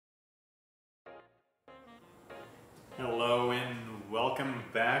Hello and welcome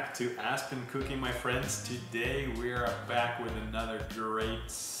back to Aspen Cooking, my friends. Today we are back with another great,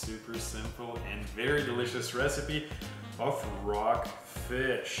 super simple and very delicious recipe of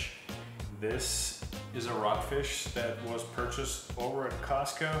rockfish. This is a rockfish that was purchased over at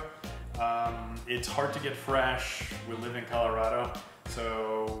Costco. It's hard to get fresh. We live in Colorado,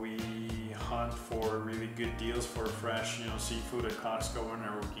 so we hunt for really good deals for fresh, seafood at Costco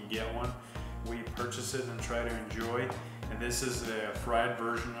whenever we can get one. We purchase it and try to enjoy. And this is a fried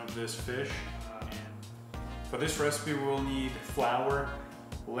version of this fish. For this recipe, we'll need flour,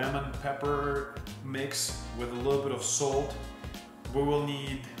 lemon pepper mix with a little bit of salt. We will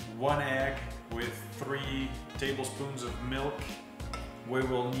need 1 egg with 3 tablespoons of milk. We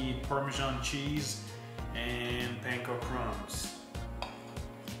will need Parmesan cheese and Panko crumbs.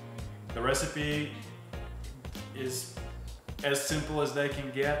 The recipe is as simple as they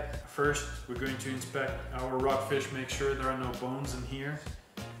can get. First, we're going to inspect our rockfish, make sure there are no bones in here.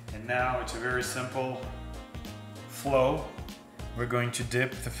 And now it's a very simple flow. We're going to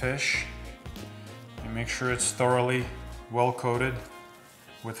dip the fish and make sure it's thoroughly well coated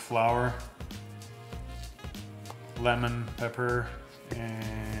with flour, lemon, pepper,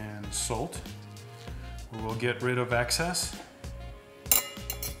 and salt. We will get rid of excess.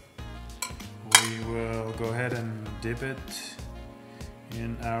 We will go ahead and dip it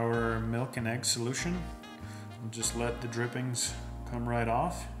in our milk and egg solution. We'll just let the drippings come right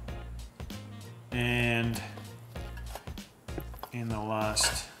off. And in the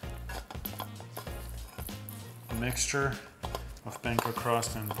last mixture of panko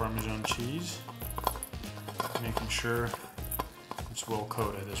crust and Parmesan cheese, making sure it's well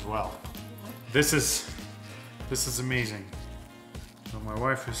coated as well. This is amazing. So my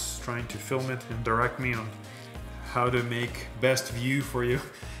wife is trying to film it and direct me on how to make best view for you,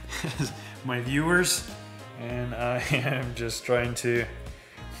 my viewers, and I am just trying to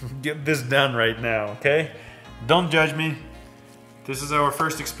get this done right now, okay? Don't judge me. This is our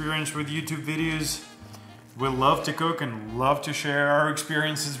first experience with YouTube videos. We love to cook and love to share our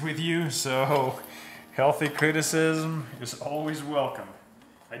experiences with you, so healthy criticism is always welcome.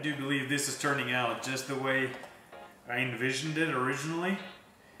 I do believe this is turning out just the way I envisioned it originally.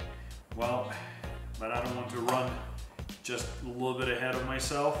 Well, but I don't want to run just a little bit ahead of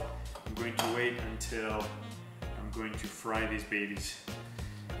myself. I'm going to wait until I'm going to fry these babies.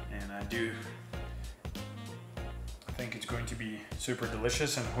 And I do think it's going to be super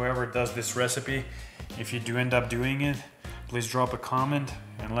delicious, and whoever does this recipe, if you do end up doing it, please drop a comment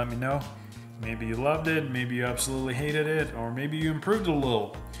and let me know. Maybe you loved it, maybe you absolutely hated it, or maybe you improved a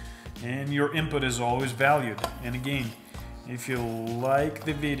little. And your input is always valued. And again, if you like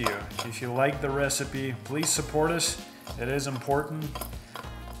the video, if you like the recipe, please support us. It is important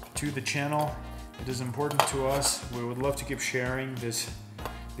to the channel. It is important to us. We would love to keep sharing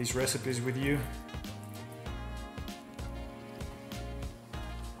these recipes with you.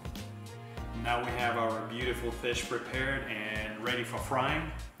 Now we have our beautiful fish prepared and ready for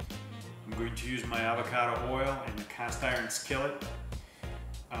frying. I'm going to use my avocado oil in a cast iron skillet.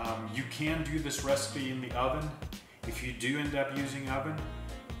 You can do this recipe in the oven. If you do end up using oven,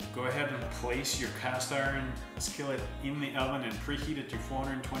 go ahead and place your cast iron skillet in the oven and preheat it to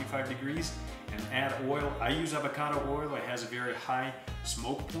 425 degrees and add oil. I use avocado oil. It has a very high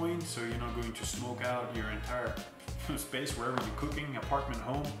smoke point, so you're not going to smoke out your entire space wherever you're cooking, apartment,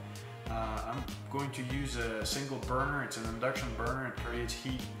 home. I'm going to use a single burner. It's an induction burner. It creates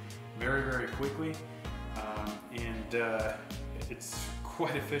heat very, very quickly, and it's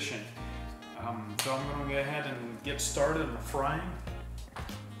quite efficient. So I'm going to go ahead and get started on frying.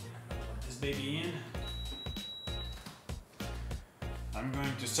 Put this baby in. I'm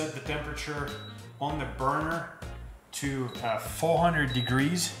going to set the temperature on the burner to 400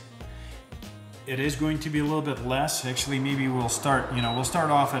 degrees. It is going to be a little bit less. Actually, maybe we'll start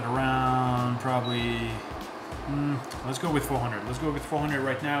off at around probably, let's go with 400. Let's go with 400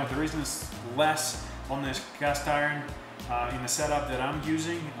 right now. The reason it's less on this cast iron in the setup that I'm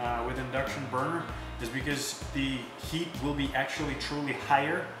using with induction burner is because the heat will be actually truly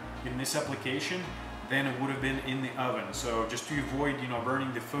higher in this application than it would have been in the oven. So just to avoid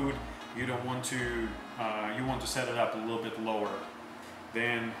burning the food, you don't want to you want to set it up a little bit lower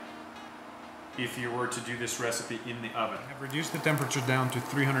than if you were to do this recipe in the oven. I've reduced the temperature down to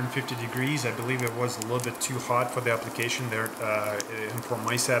 350 degrees. I believe it was a little bit too hot for the application there for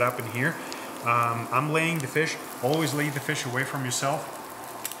my setup in here. I'm laying the fish. Always lay the fish away from yourself.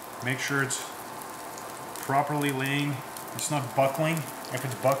 Make sure it's properly laying. It's not buckling. If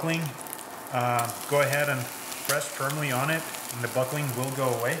it's buckling, go ahead and press firmly on it and the buckling will go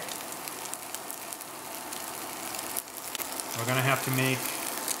away. We're gonna have to make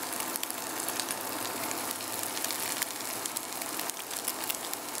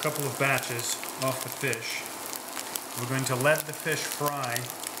a couple of batches of the fish. We're going to let the fish fry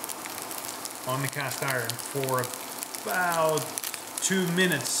on the cast iron for about 2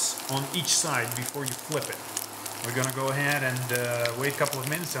 minutes on each side before you flip it. We're gonna go ahead and wait a couple of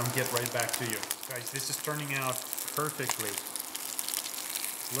minutes and I'll get right back to you. Guys, this is turning out perfectly.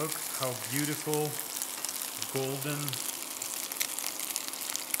 Look how beautiful, golden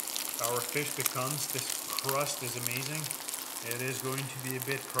our fish becomes. This crust is amazing. It is going to be a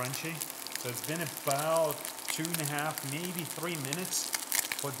bit crunchy. So it's been about 2.5, maybe 3 minutes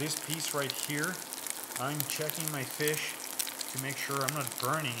for this piece right here. I'm checking my fish to make sure I'm not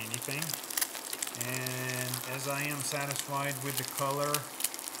burning anything. And as I am satisfied with the color,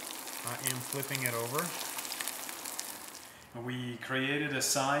 I am flipping it over. We created a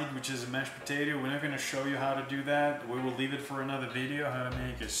side which is a mashed potato. We're not going to show you how to do that. We will leave it for another video, how to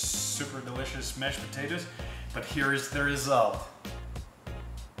make a super delicious mashed potatoes. But here is the result.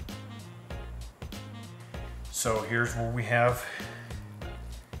 So here's what we have.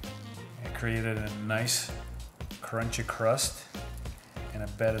 I created a nice crunchy crust, and I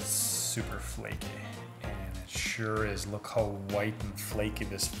bet it's super flaky. And it sure is. Look how white and flaky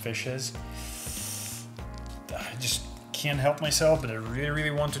this fish is. I just can't help myself, but I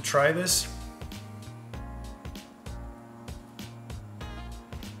really want to try this.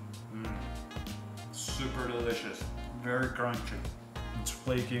 Super delicious, very crunchy. It's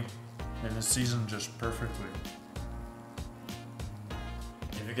flaky and it's seasoned just perfectly.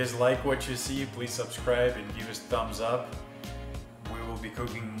 If you guys like what you see, please subscribe and give us a thumbs up. We will be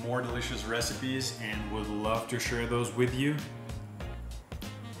cooking more delicious recipes and would love to share those with you.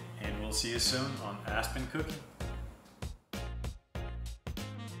 And we'll see you soon on Aspen Cooking.